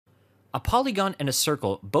A polygon and a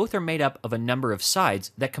circle both are made up of a number of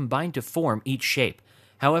sides that combine to form each shape.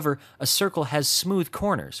 However, a circle has smooth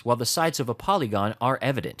corners, while the sides of a polygon are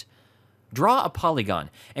evident. Draw a polygon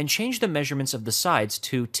and change the measurements of the sides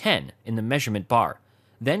to 10 in the measurement bar.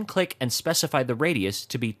 Then click and specify the radius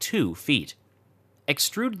to be 2 feet.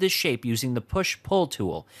 Extrude this shape using the Push-Pull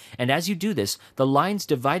tool, and as you do this, the lines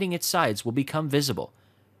dividing its sides will become visible.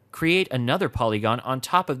 Create another polygon on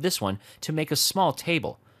top of this one to make a small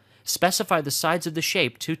table. Specify the sides of the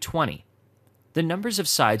shape to 20. The numbers of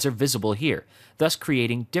sides are visible here, thus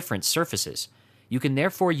creating different surfaces. You can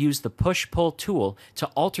therefore use the Push-Pull tool to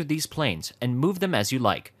alter these planes and move them as you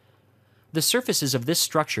like. The surfaces of this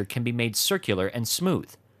structure can be made circular and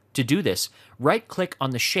smooth. To do this, right-click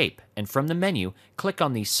on the shape and from the menu, click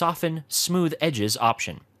on the Soften Smooth Edges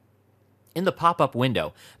option. In the pop-up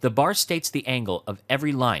window, the bar states the angle of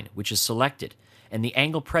every line which is selected, and the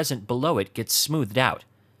angle present below it gets smoothed out.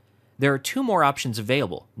 There are two more options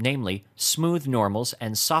available, namely Smooth Normals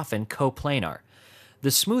and Soften Coplanar. The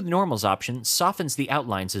Smooth Normals option softens the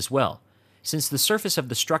outlines as well. Since the surface of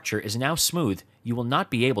the structure is now smooth, you will not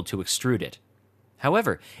be able to extrude it.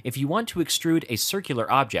 However, if you want to extrude a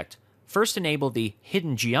circular object, first enable the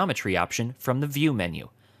Hidden Geometry option from the View menu.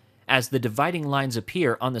 As the dividing lines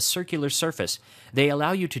appear on the circular surface, they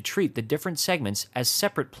allow you to treat the different segments as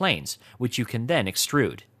separate planes, which you can then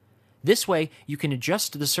extrude. This way, you can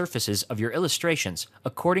adjust the surfaces of your illustrations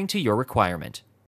according to your requirement.